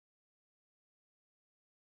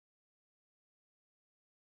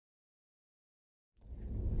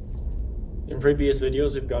In previous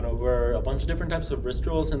videos, we've gone over a bunch of different types of wrist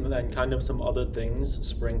rolls and then kind of some other things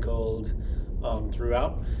sprinkled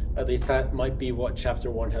throughout. At least that might be what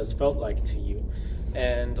Chapter 1 has felt like to you.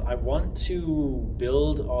 And I want to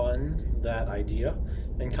build on that idea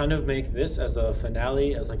and kind of make this as a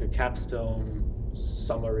finale, as like a capstone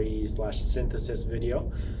summary / synthesis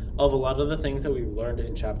video of a lot of the things that we've learned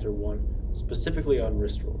in Chapter 1, specifically on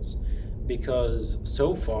wrist rolls. Because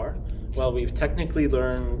so far, well, we've technically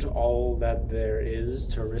learned all that there is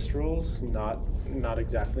to wrist rolls, not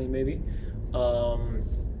exactly maybe.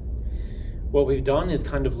 What we've done is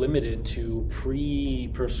kind of limited to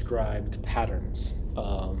pre-prescribed patterns.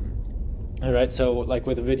 All right, so like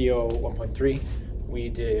with video 1.3, we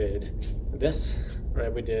did this,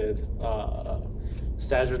 right? We did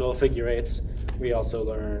sagittal figure eights. We also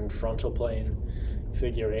learned frontal plane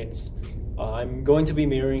figure eights. I'm going to be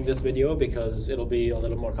mirroring this video because it'll be a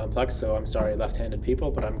little more complex, so I'm sorry left-handed people,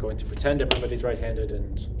 but I'm going to pretend everybody's right-handed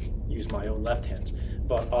and use my own left hand.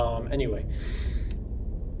 But anyway,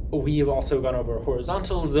 we've also gone over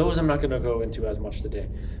horizontals. Those I'm not going to go into as much today,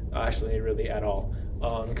 actually really at all,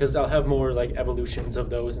 because I'll have more like evolutions of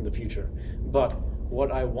those in the future. But what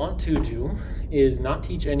I want to do is not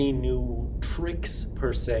teach any new tricks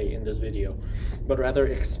per se in this video, but rather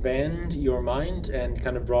expand your mind and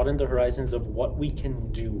kind of broaden the horizons of what we can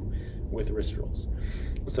do with wrist rolls.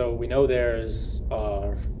 So we know there's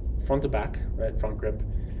front to back, right? Front grip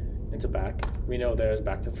into back. We know there's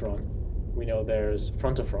back to front. We know there's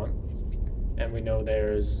front to front. And we know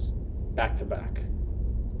there's back to back,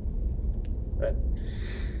 right?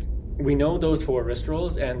 We know those 4 wrist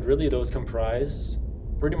rolls, and really those comprise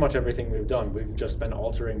pretty much everything we've done. We've just been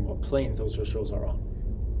altering what planes those wrist rolls are on.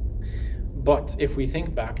 But if we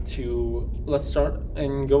think back to, let's go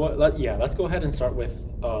ahead and start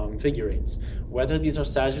with figure eights. Whether these are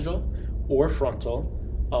sagittal or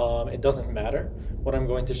frontal, it doesn't matter. What I'm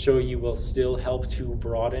going to show you will still help to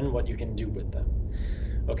broaden what you can do with them.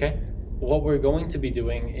 Okay? What we're going to be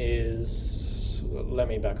doing is, let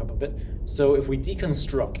me back up a bit. So if we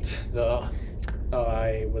deconstruct the,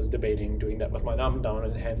 I was debating doing that with my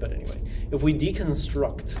dominant hand, but anyway, if we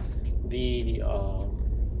deconstruct the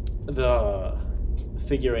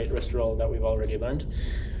figure eight wrist roll that we've already learned,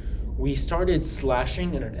 we started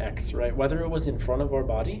slashing in an X, right? Whether it was in front of our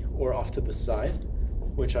body or off to the side,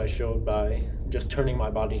 which I showed by just turning my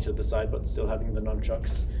body to the side but still having the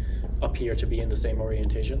nunchucks appear to be in the same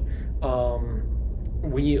orientation.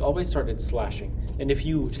 We always started slashing. And if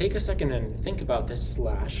you take a second and think about this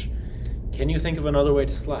slash, can you think of another way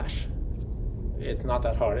to slash? It's not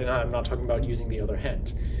that hard, and I'm not talking about using the other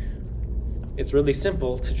hand. It's really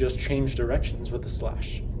simple to just change directions with the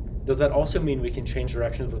slash. Does that also mean we can change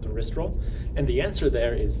directions with the wrist roll? And the answer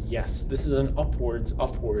there is yes. This is an upwards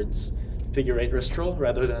figure eight wrist roll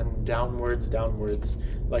rather than downwards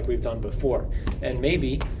like we've done before. And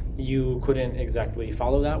maybe you couldn't exactly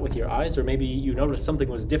follow that with your eyes, or maybe you noticed something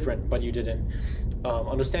was different but you didn't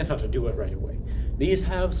understand how to do it right away. These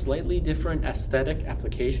have slightly different aesthetic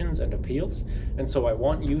applications and appeals, and so I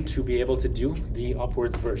want you to be able to do the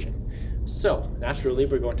upwards version. So naturally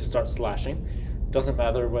we're going to start slashing. Doesn't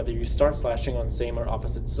matter whether you start slashing on same or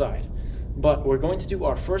opposite side, but we're going to do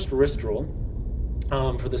our first wrist roll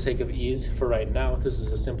for the sake of ease for right now. This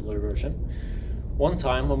is a simpler version. One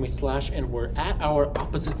time when we slash and we're at our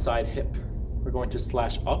opposite side hip, we're going to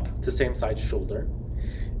slash up to same side shoulder.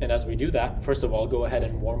 And as we do that, first of all, go ahead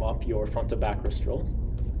and warm up your front to back wrist roll,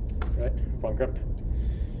 right? Front grip.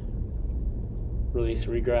 Release,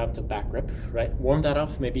 regrab to back grip, right? Warm that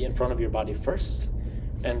up maybe in front of your body first,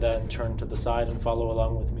 and then turn to the side and follow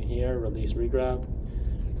along with me here. Release, regrab,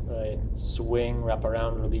 right? Swing, wrap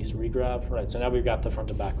around, release, regrab, right? So now we've got the front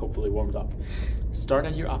to back hopefully warmed up. Start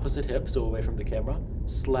at your opposite hip, so away from the camera,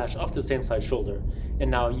 slash up to same side shoulder,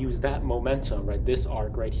 and now use that momentum, right? This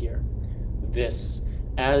arc right here, this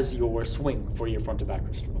as your swing for your front to back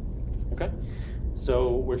wrist roll, okay?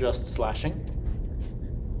 So we're just slashing,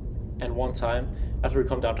 and one time after we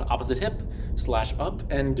come down to opposite hip, slash up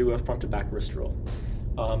and do a front to back wrist roll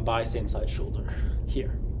by same side shoulder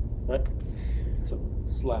here, right? So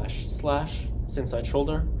slash, slash, same side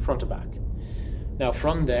shoulder, front to back. Now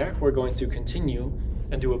from there, we're going to continue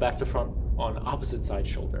and do a back to front on opposite side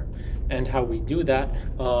shoulder. And how we do that,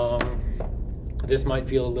 this might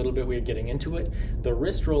feel a little bit weird getting into it. The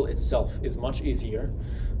wrist roll itself is much easier,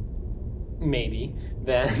 maybe,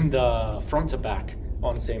 than the front to back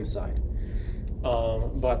on same side.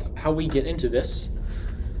 But how we get into this,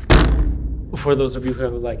 for those of you who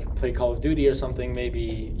have like played Call of Duty or something,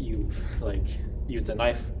 maybe you've like used a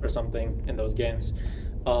knife or something in those games.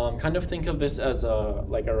 Kind of think of this as a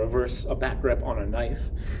back grip on a knife,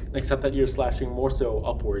 except that you're slashing more so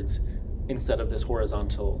upwards instead of this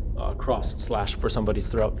horizontal cross slash for somebody's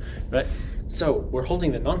throat, right? So we're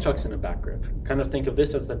holding the nunchucks in a back grip. Kind of think of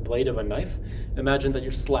this as the blade of a knife. Imagine that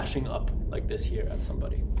you're slashing up like this here at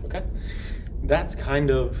somebody, okay? That's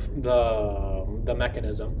kind of the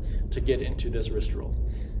mechanism to get into this wrist roll.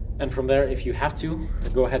 And from there, if you have to,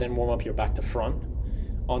 go ahead and warm up your back to front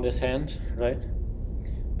on this hand, right?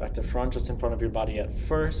 Back to front, just in front of your body at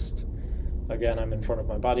first. Again, I'm in front of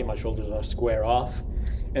my body, my shoulders are square off.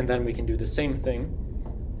 And then we can do the same thing,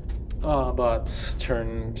 but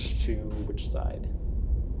turned to which side?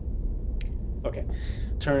 Okay,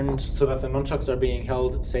 turned so that the nunchucks are being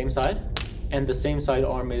held same side, and the same side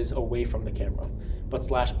arm is away from the camera, but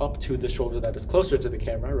slash up to the shoulder that is closer to the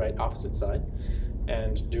camera, right, opposite side,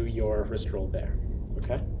 and do your wrist roll there,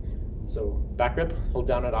 okay? So back grip, hold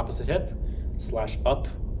down at opposite hip, slash up,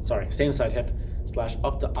 sorry, same side hip, slash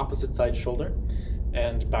up to opposite side shoulder,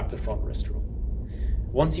 and back to front wrist roll.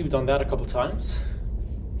 Once you've done that a couple times,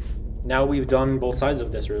 now we've done both sides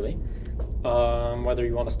of this really. Whether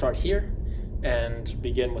you want to start here and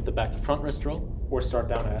begin with the back to front wrist roll, or start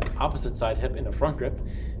down at opposite side hip in a front grip,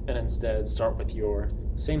 and instead start with your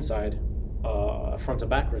same side front to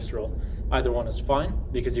back wrist roll. Either one is fine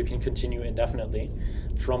because you can continue indefinitely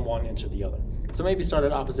from one into the other. So maybe start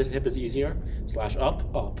at opposite hip is easier, slash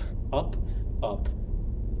up, up, up, up,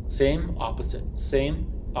 same, opposite,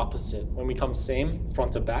 same, opposite. When we come same,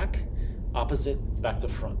 front to back, opposite, back to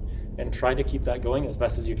front. And try to keep that going as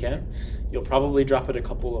best as you can. You'll probably drop it a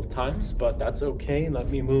couple of times, but that's okay. Let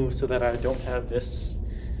me move so that I don't have this,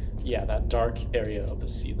 yeah, that dark area of the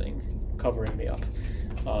ceiling covering me up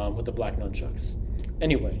with the black nunchucks.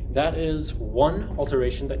 Anyway, that is one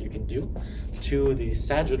alteration that you can do to the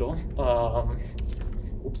sagittal,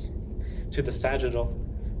 to the sagittal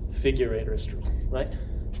figure eight wrist roll, right?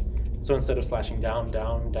 So instead of slashing down,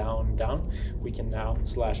 down, down, down, we can now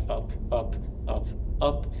slash up, up, up,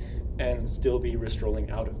 up, and still be wrist rolling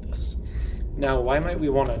out of this. Now, why might we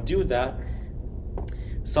want to do that?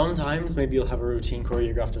 Sometimes maybe you'll have a routine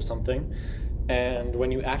choreographed or something, and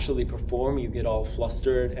when you actually perform, you get all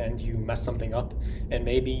flustered and you mess something up, and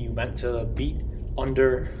maybe you meant to beat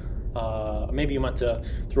under, maybe you meant to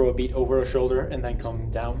throw a beat over a shoulder and then come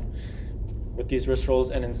down with these wrist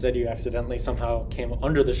rolls, and instead you accidentally somehow came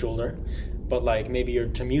under the shoulder, but like maybe you're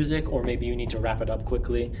to music, or maybe you need to wrap it up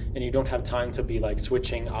quickly and you don't have time to be like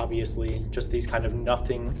switching, obviously, just these kind of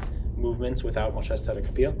nothing movements without much aesthetic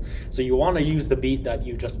appeal. So you want to use the beat that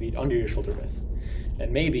you just beat under your shoulder with.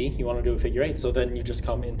 And maybe you want to do a figure eight, so then you just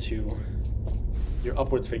come into your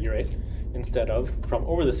upwards figure eight instead of from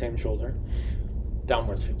over the same shoulder,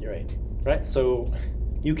 downwards figure eight, right? So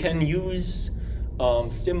you can use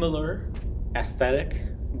similar aesthetic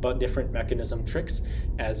but different mechanism tricks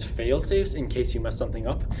as fail-safes in case you mess something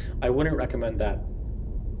up. I wouldn't recommend that,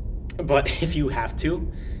 but if you have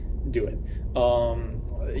to, do it.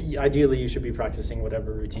 Ideally, you should be practicing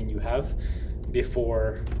whatever routine you have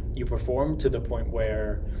before you perform, to the point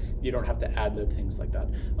where you don't have to ad-lib things like that.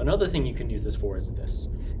 Another thing you can use this for is this.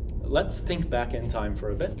 Let's think back in time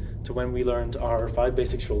for a bit to when we learned our 5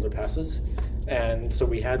 basic shoulder passes. And so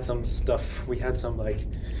we had some stuff, we had some like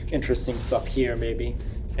interesting stuff here maybe,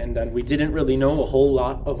 and then we didn't really know a whole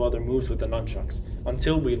lot of other moves with the nunchucks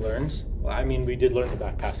until we learned, I mean, we did learn the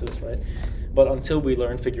back passes, right? But until we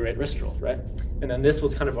learned figure eight wrist roll, right? And then this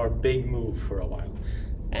was kind of our big move for a while.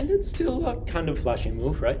 And it's still a kind of flashy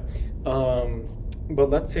move, right? But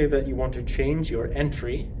let's say that you want to change your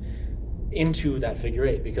entry into that figure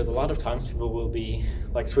eight, because a lot of times people will be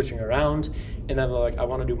like switching around and then they're like, I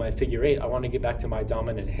want to do my figure eight, I want to get back to my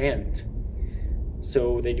dominant hand.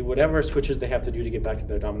 So they do whatever switches they have to do to get back to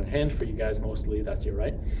their dominant hand. For you guys, mostly that's your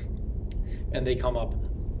right. And they come up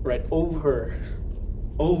right over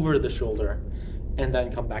the shoulder and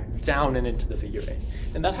then come back down and into the figure eight.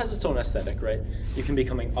 And that has its own aesthetic, right? You can be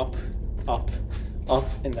coming up, up, up,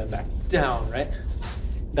 and then back down, right?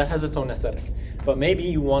 That has its own aesthetic. But maybe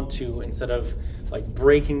you want to, instead of like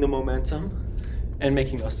breaking the momentum and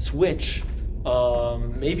making a switch,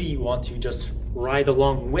 maybe you want to just ride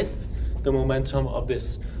along with the momentum of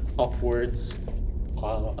this upwards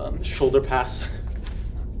shoulder pass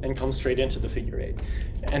and come straight into the figure eight.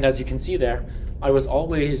 And as you can see there, I was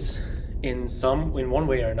always in one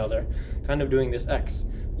way or another kind of doing this X.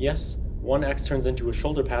 Yes, one X turns into a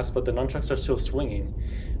shoulder pass, but the nunchucks are still swinging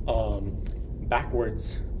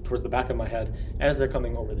backwards towards the back of my head as they're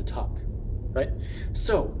coming over the top, right?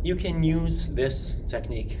 So you can use this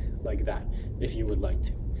technique like that if you would like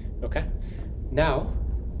to, okay? Now,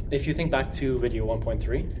 if you think back to video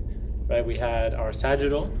 1.3, right? We had our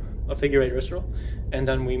sagittal, a figure 8 wrist roll, and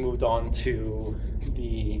then we moved on to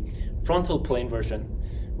the frontal plane version,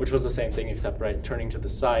 which was the same thing except, right, turning to the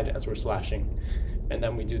side as we're slashing, and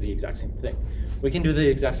then we do the exact same thing. We can do the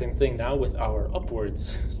exact same thing now with our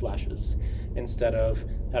upwards slashes, instead of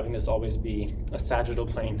having this always be a sagittal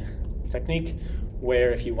plane technique,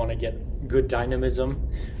 where if you want to get good dynamism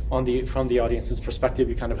from the audience's perspective,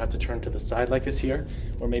 you kind of have to turn to the side like this here,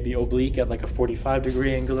 or maybe oblique at like a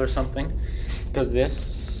 45-degree angle or something, because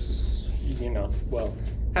this, you know, well,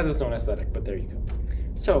 has its own aesthetic, but there you go.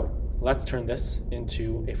 So let's turn this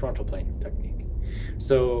into a frontal plane technique.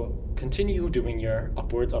 So continue doing your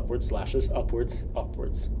upwards, upwards slashes, upwards,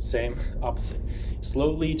 upwards, same, opposite.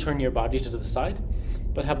 Slowly turn your body to the side,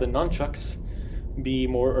 but have the nunchucks be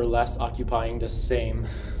more or less occupying the same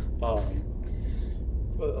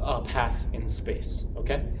path in space,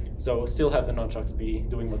 okay? So still have the nunchucks be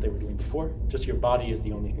doing what they were doing before, just your body is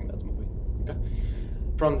the only thing that's moving, okay?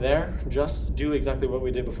 From there, just do exactly what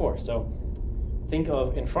we did before. So think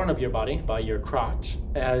of in front of your body by your crotch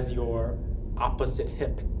as your opposite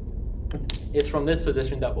hip. It's from this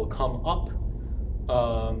position that will come up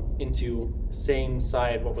into same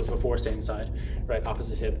side, what was before same side, right?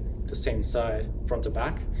 Opposite hip to same side, front to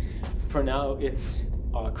back. For now, it's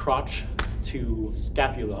crotch to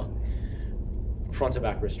scapula, front to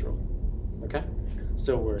back wrist roll, okay?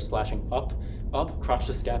 So we're slashing up, up, crotch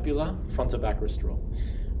to scapula, front to back wrist roll.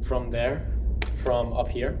 From there, from up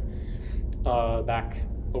here, back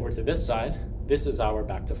over to this side, this is our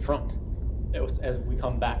back to front. As we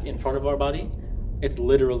come back in front of our body, it's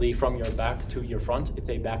literally from your back to your front. It's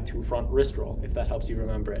a back to front wrist roll, if that helps you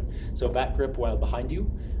remember it. So back grip while behind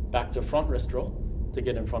you, back to front wrist roll to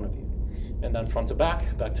get in front of you. And then front to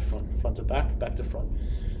back to front to back to front.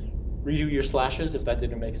 Redo your slashes if that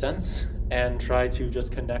didn't make sense, and try to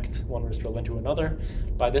just connect one wrist roll into another.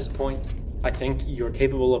 By this point, I think you're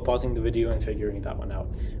capable of pausing the video and figuring that one out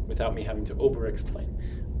without me having to over-explain.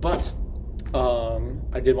 But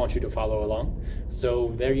I did want you to follow along,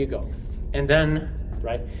 so there you go. And then,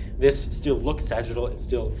 right, this still looks sagittal, it's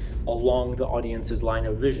still along the audience's line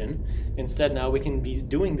of vision. Instead, now we can be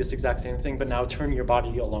doing this exact same thing, but now turn your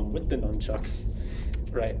body along with the nunchucks,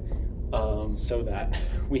 right? So that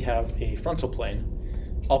we have a frontal plane,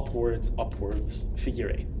 upwards, upwards, figure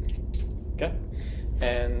 8, okay?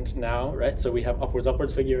 And now, right, so we have upwards,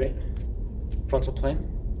 upwards, figure 8, frontal plane,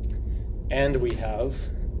 and we have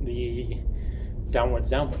the downwards,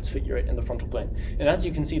 downwards, figure 8 in the frontal plane. And as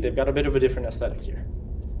you can see, they've got a bit of a different aesthetic here.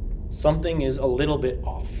 Something is a little bit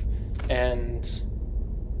off, and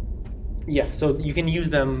yeah, so you can use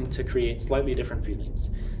them to create slightly different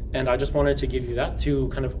feelings. And I just wanted to give you that to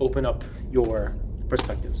kind of open up your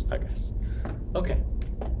perspectives, I guess. Okay,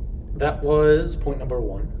 that was point number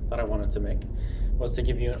 1 that I wanted to make, was to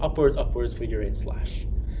give you an upwards, upwards, figure 8 slash.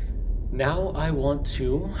 Now I want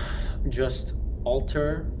to just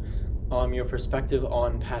alter your perspective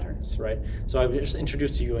on patterns, right? So I've just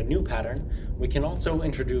introduced to you a new pattern. We can also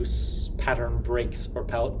introduce pattern breaks or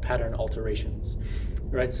pattern alterations,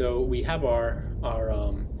 right? So we have our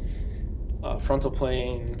frontal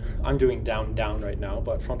plane. I'm doing down, down right now,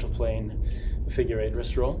 but frontal plane figure 8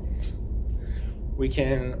 wrist roll. We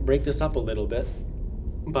can break this up a little bit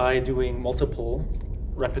by doing multiple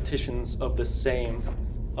repetitions of the same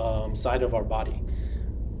side of our body.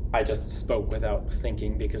 I just spoke without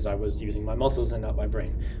thinking because I was using my muscles and not my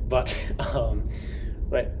brain. But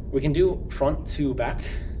right, we can do front to back,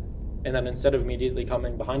 and then instead of immediately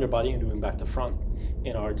coming behind our body and doing back to front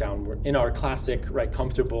in our downward, in our classic, right,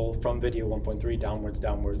 comfortable from video 1.3 downwards,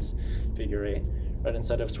 downwards figure 8, right,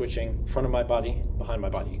 instead of switching front of my body, behind my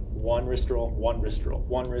body, one wrist roll, one wrist roll,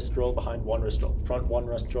 one wrist roll, behind one wrist roll, front one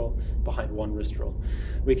wrist roll, behind one wrist roll.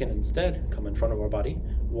 We can instead come in front of our body,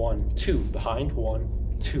 1, 2, behind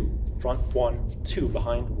 1, 2, front 1, 2,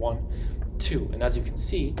 behind 1, 2. And as you can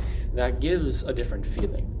see, that gives a different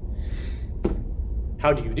feeling.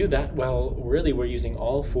 How do you do that? Well, really we're using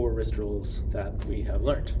all 4 wrist rolls that we have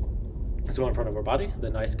learned. So in front of our body,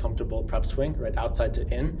 the nice comfortable prep swing, right, outside to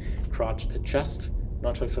in, crotch to chest,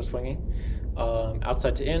 nunchucks are swinging.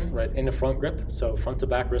 Outside to in, right, in a front grip, so front to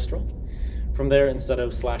back wrist roll. From there, instead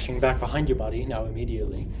of slashing back behind your body, now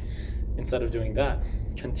immediately, instead of doing that,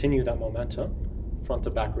 continue that momentum, front to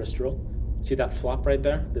back wrist roll. See that flop right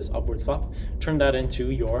there, this upward flop? Turn that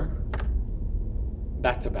into your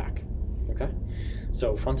back to back, okay?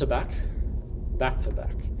 So front to back, back to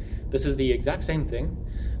back. This is the exact same thing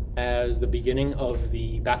as the beginning of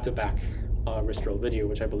the back to back wrist roll video,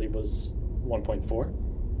 which I believe was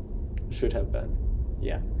 1.4. Should have been,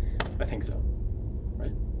 yeah, I think so,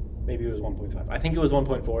 right? maybe it was 1.5. I think it was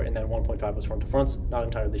 1.4, and then 1.5 was front to front. Not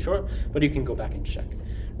entirely sure, but you can go back and check.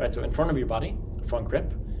 Right, so in front of your body, front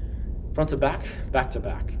grip, front to back to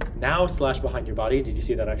back. Now slash behind your body. Did you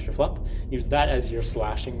see that extra flop? Use that as your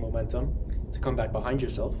slashing momentum to come back behind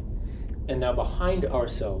yourself. And now behind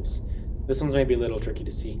ourselves, this one's maybe a little tricky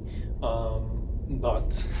to see,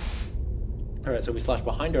 but all right, so we slash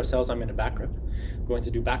behind ourselves. I'm in a back grip. I'm going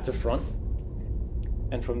to do back to front,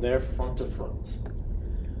 and from there, front to front.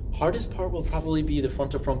 Hardest part will probably be the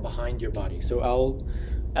front to front behind your body. So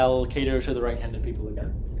I'll cater to the right-handed people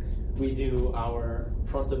again. We do our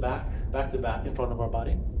front to back in front of our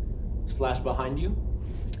body, slash behind you,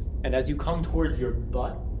 and as you come towards your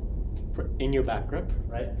butt in your back grip,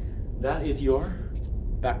 right? That is your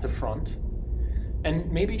back to front.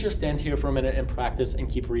 And maybe just stand here for a minute and practice and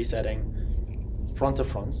keep resetting front to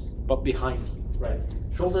fronts, but behind you, right?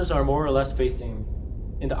 Shoulders are more or less facing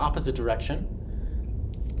in the opposite direction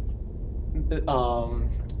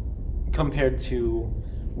compared to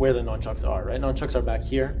where the nunchucks are, right? Nunchucks are back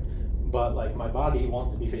here, but like my body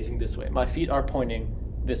wants to be facing this way. My feet are pointing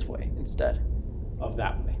this way instead of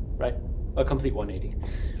that way, right? A complete 180.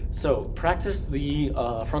 So practice the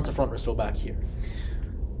front to front wrist roll back here.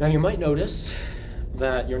 Now you might notice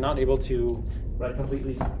that you're not able to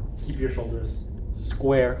completely keep your shoulders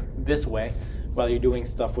square this way while you're doing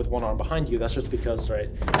stuff with one arm behind you. That's just because, right,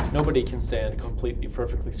 nobody can stand completely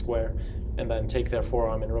perfectly square and then take their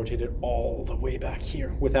forearm and rotate it all the way back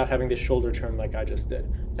here without having the shoulder turn like I just did.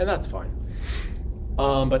 And that's fine.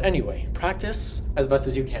 But anyway, practice as best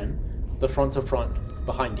as you can the front to front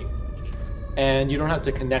behind you. And you don't have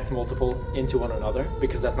to connect multiple into one another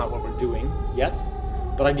because that's not what we're doing yet.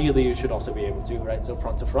 But ideally you should also be able to, right? So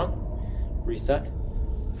front to front, reset,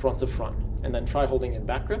 front to front. And then try holding in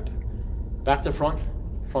back grip, back to front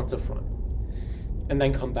to front. And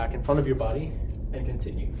then come back in front of your body and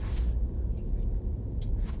continue.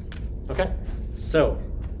 Okay, so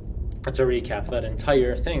let's recap that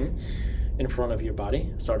entire thing in front of your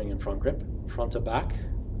body, starting in front grip, front to back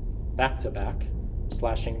to back,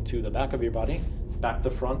 slashing to the back of your body, back to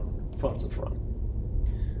front to front.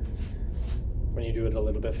 When you do it a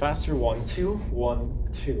little bit faster, 1, 2, 1,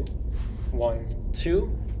 2, 1, 2,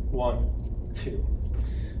 1, 2.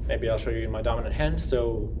 Maybe I'll show you in my dominant hand.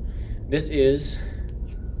 So this is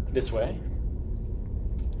this way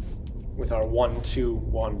with our 1, 2,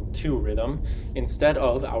 1, 2 rhythm instead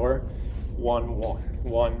of our 1, 1,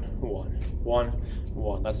 1, 1, 1,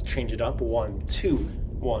 1. Let's change it up. 1, 2,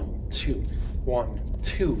 1, 2, 1,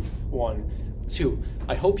 2, 1, 2.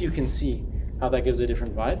 I hope you can see how that gives a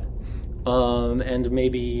different vibe. And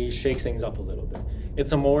maybe shakes things up a little bit.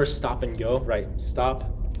 It's a more stop and go, right? Stop,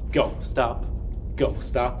 go, stop, go,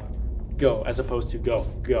 stop, go, as opposed to go,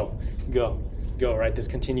 go, go, go, right? This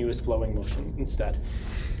continuous flowing motion instead.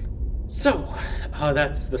 So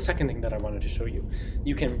that's the second thing that I wanted to show you.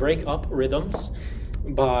 You can break up rhythms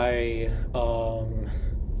by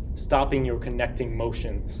stopping your connecting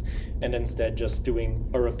motions and instead just doing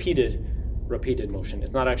a repeated motion.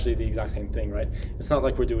 It's not actually the exact same thing, right? It's not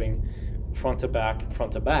like we're doing front to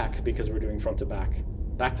back because we're doing front to back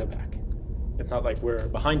to back. It's not like we're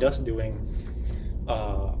behind us doing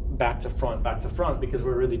back to front because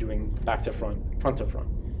we're really doing back to front to front,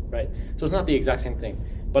 right? So it's not the exact same thing,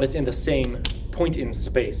 but it's in the same point in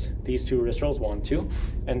space. These two wrist rolls, 1, 2,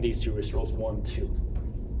 and these two wrist rolls, 1, 2.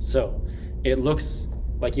 So it looks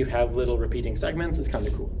like you have little repeating segments. It's kind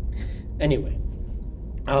of cool. Anyway,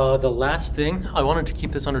 the last thing, I wanted to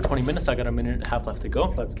keep this under 20 minutes. I got a minute and a half left to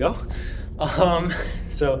go. Let's go.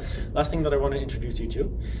 So last thing that I want to introduce you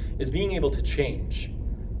to is being able to change.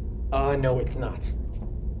 No, it's not.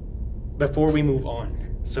 Before we move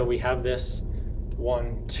on, so we have this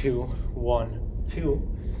 1, 2, 1,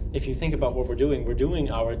 2. If you think about what we're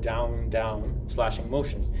doing our down, down slashing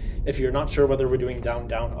motion. If you're not sure whether we're doing down,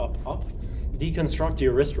 down, up, up, deconstruct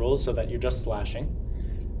your wrist rolls so that you're just slashing,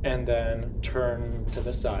 and then turn to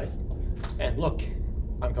the side, and look,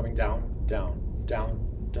 I'm coming down, down, down,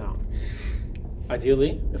 down.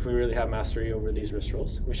 Ideally, if we really have mastery over these wrist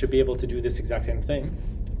rolls, we should be able to do this exact same thing.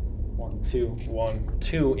 1, 2, 1,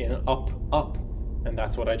 2 in up, up, and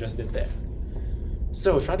that's what I just did there.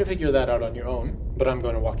 So try to figure that out on your own, but I'm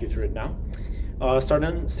going to walk you through it now.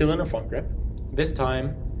 Still in a front grip. This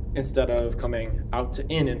time, instead of coming out to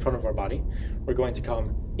in front of our body, we're going to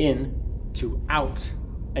come in to out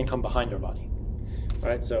and come behind our body. All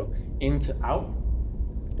right, so in to out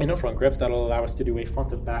in a front grip. That'll allow us to do a front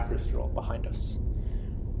to back wrist roll behind us.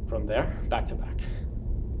 From there, back to back.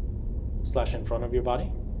 Slash in front of your body,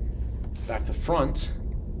 back to front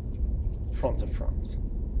to front.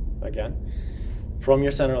 Again, from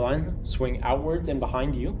your center line, swing outwards and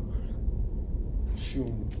behind you,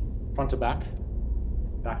 shoom, front to back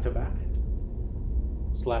to back,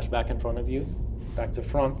 slash back in front of you, back to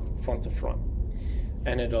front, front to front.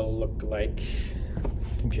 And it'll look like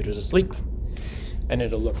computer's asleep. And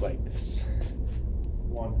it'll look like this.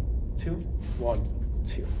 1, 2, 1,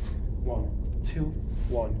 2, 1, 2,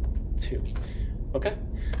 1, 2. Okay,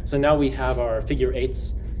 so now we have our figure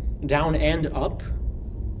eights down and up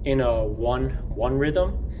in a 1-1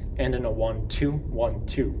 rhythm and in a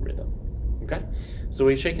 1-2-1-2 rhythm. Okay, so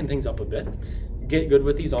we've shaken things up a bit. Get good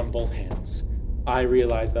with these on both hands. I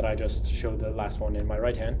realize that I just showed the last one in my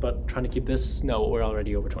right hand, but trying to keep this, no, we're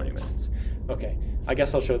already over 20 minutes. Okay, I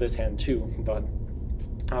guess I'll show this hand too, but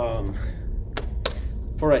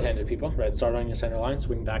for right-handed people, right, start on your center line,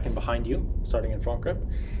 swing back and behind you, starting in front grip,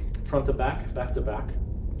 front to back to back,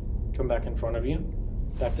 come back in front of you,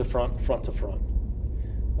 back to front, front to front.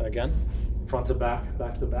 Again, front to back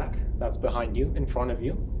to back, that's behind you, in front of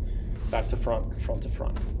you, back to front, front to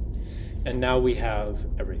front. And now we have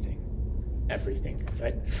everything,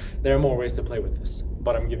 right? There are more ways to play with this,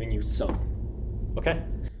 but I'm giving you some, okay?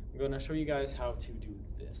 I'm gonna show you guys how to do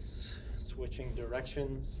this, switching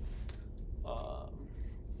directions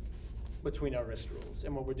between our wrist rolls.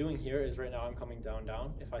 And what we're doing here is right now I'm coming down,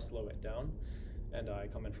 down. If I slow it down and I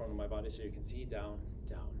come in front of my body so you can see down,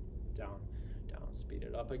 down, down, down, speed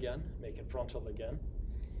it up again, make it frontal again.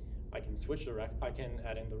 I can switch I can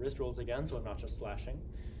add in the wrist rolls again so I'm not just slashing,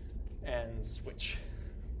 and switch.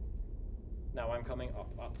 Now I'm coming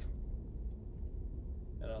up, up.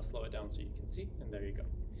 And I'll slow it down so you can see, and there you go.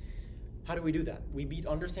 How do we do that? We beat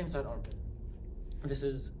under same side armpit. This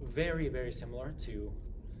is very, very similar to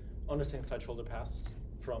under same side shoulder pass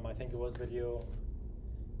from, I think it was video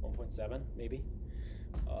 1.7, maybe.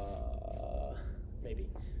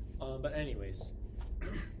 But anyways,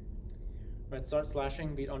 right, start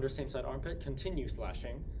slashing, beat under same side armpit, continue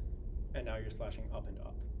slashing, and now you're slashing up and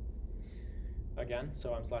up. Again,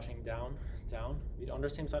 so I'm slashing down, down, beat under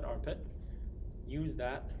same side armpit. Use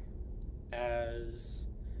that as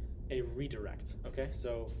a redirect, okay?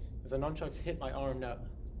 So if the nunchucks hit my arm now,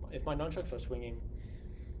 if my nunchucks are swinging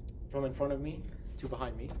from in front of me to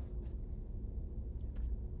behind me,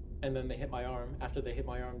 and then they hit my arm, after they hit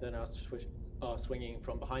my arm, then I'll switch, swinging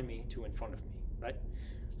from behind me to in front of me, right?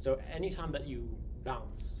 So anytime that you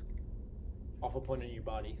bounce off a point in your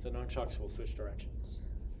body, the nunchucks will switch directions.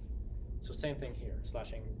 So same thing here,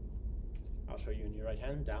 slashing, I'll show you in your right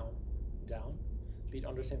hand, down, down, beat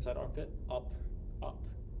under same side armpit, up, up.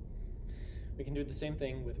 We can do the same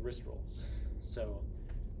thing with wrist rolls. So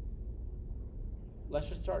let's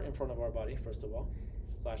just start in front of our body, first of all,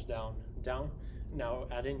 slash down, down. Now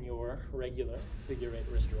add in your regular figure eight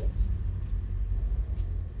wrist rolls.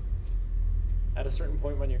 At a certain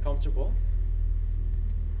point when you're comfortable,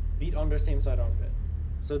 beat under same side armpit.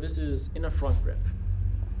 So this is in a front grip,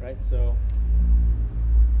 right? So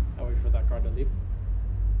I'll wait for that card to leave.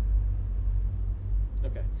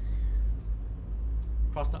 Okay.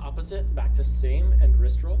 Cross the opposite, back to same and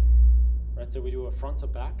wrist roll, right? So we do a front to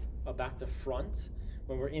back, a back to front.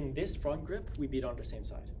 When we're in this front grip, we beat under same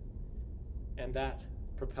side. And that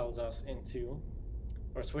propels us into,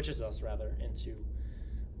 or switches us rather, into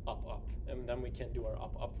up, up. And then we can do our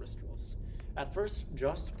up, up wrist rolls. At first,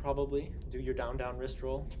 just probably do your down, down wrist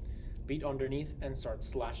roll, beat underneath, and start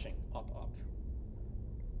slashing up, up.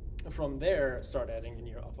 From there, start adding in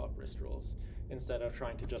your up, up wrist rolls, instead of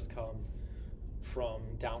trying to just come from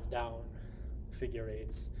down, down figure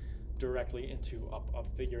eights directly into up, up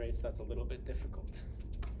figure eights. That's a little bit difficult.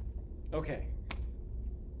 Okay,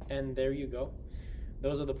 and there you go.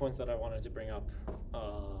 Those are the points that I wanted to bring up.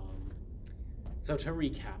 So to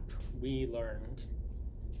recap, we learned,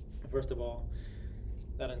 first of all,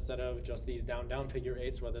 that instead of just these down, down figure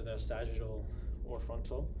eights, whether they're sagittal or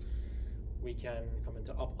frontal, we can come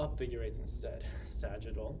into up, up figure eights instead,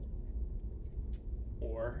 sagittal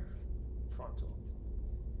or frontal.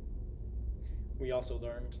 We also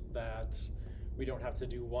learned that we don't have to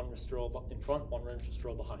do one wrist roll in front, one wrist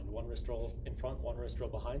roll behind, one wrist roll in front, one wrist roll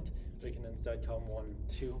behind. We can instead come 1,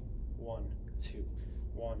 2, 1, 2,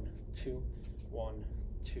 1, 2, 1,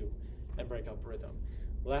 2, and break up rhythm.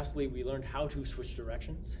 Lastly, we learned how to switch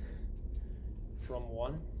directions from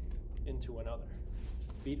one into another.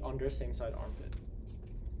 Beat under same side armpit.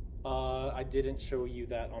 I didn't show you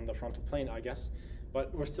that on the frontal plane, I guess,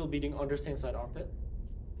 but we're still beating under same side armpit.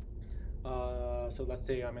 So let's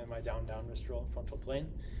say I'm in my down, down wrist roll, frontal plane.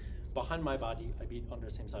 Behind my body, I beat under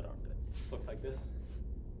same side armpit. Looks like this.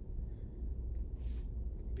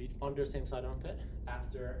 Beat under same side armpit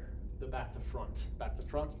after the back to front,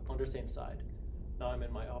 under same side. Now I'm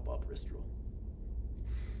in my up, up wrist roll.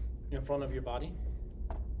 In front of your body,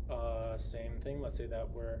 Same thing. Let's say that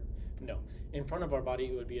in front of our body,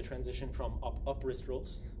 it would be a transition from up wrist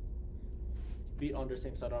rolls, beat under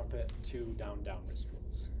same side armpit, to down wrist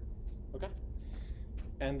rolls. Okay?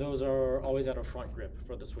 And those are always at a front grip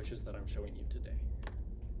for the switches that I'm showing you today.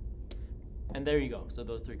 And there you go. So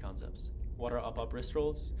those three concepts. What are up wrist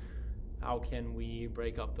rolls? How can we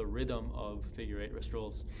break up the rhythm of figure 8 wrist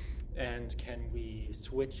rolls? And can we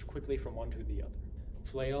switch quickly from one to the other?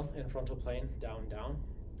 Flail in frontal plane, down.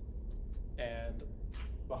 And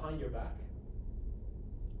behind your back,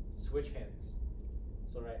 switch hands.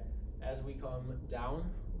 So right, as we come down,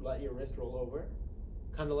 let your wrist roll over.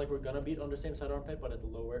 Kind of like we're gonna beat under same side armpit, but at the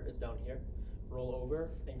lower, it's down here. Roll over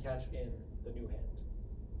and catch in the new hand.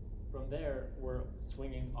 From there, we're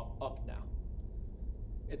swinging up now.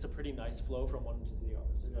 It's a pretty nice flow from one to the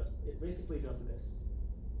other. So it's basically just this.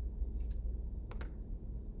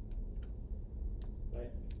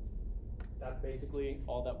 Right? That's basically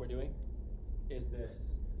all that we're doing, is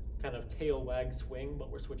this kind of tail wag swing, but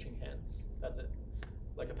we're switching hands. That's it,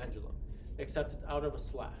 like a pendulum, except it's out of a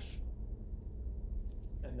slash.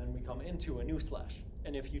 And then we come into a new slash.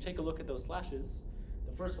 And if you take a look at those slashes,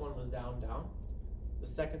 the first one was down. The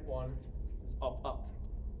second one is up.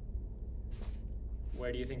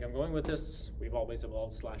 Where do you think I'm going with this? We've always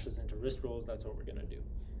evolved slashes into wrist rolls. That's what we're gonna do.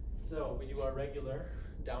 So we do our regular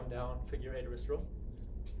down, figure 8 wrist roll.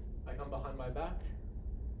 I come behind my back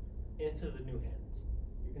into the new hand.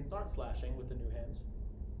 You can start slashing with the new hand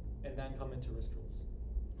and then come into wrist rolls.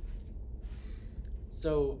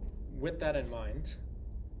 So with that in mind,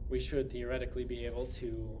 we should theoretically be able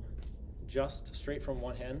to just straight from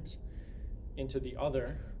one hand into the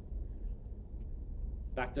other,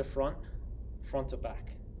 back to front to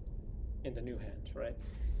back in the new hand, right?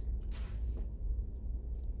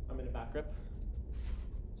 I'm in a back grip.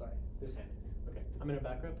 Sorry, this hand. Okay, I'm in a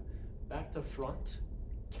back grip. Back to front,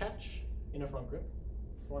 catch in a front grip,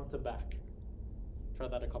 front to back. Try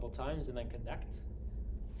that a couple times and then connect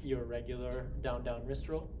your regular down wrist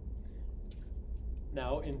roll.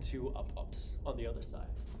 Now into ups on the other side.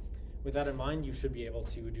 With that in mind, you should be able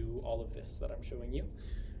to do all of this that I'm showing you,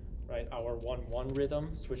 right? Our 1-1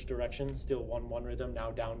 rhythm, switch directions, still 1-1 rhythm, now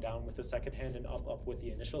down with the second hand and up with the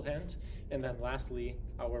initial hand. And then lastly,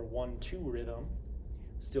 our 1-2 rhythm,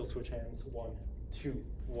 still switch hands, 1-2,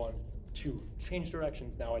 1-2. Change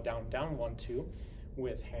directions, now a down 1-2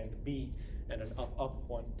 with hand B and an up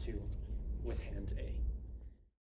 1-2 with hand A.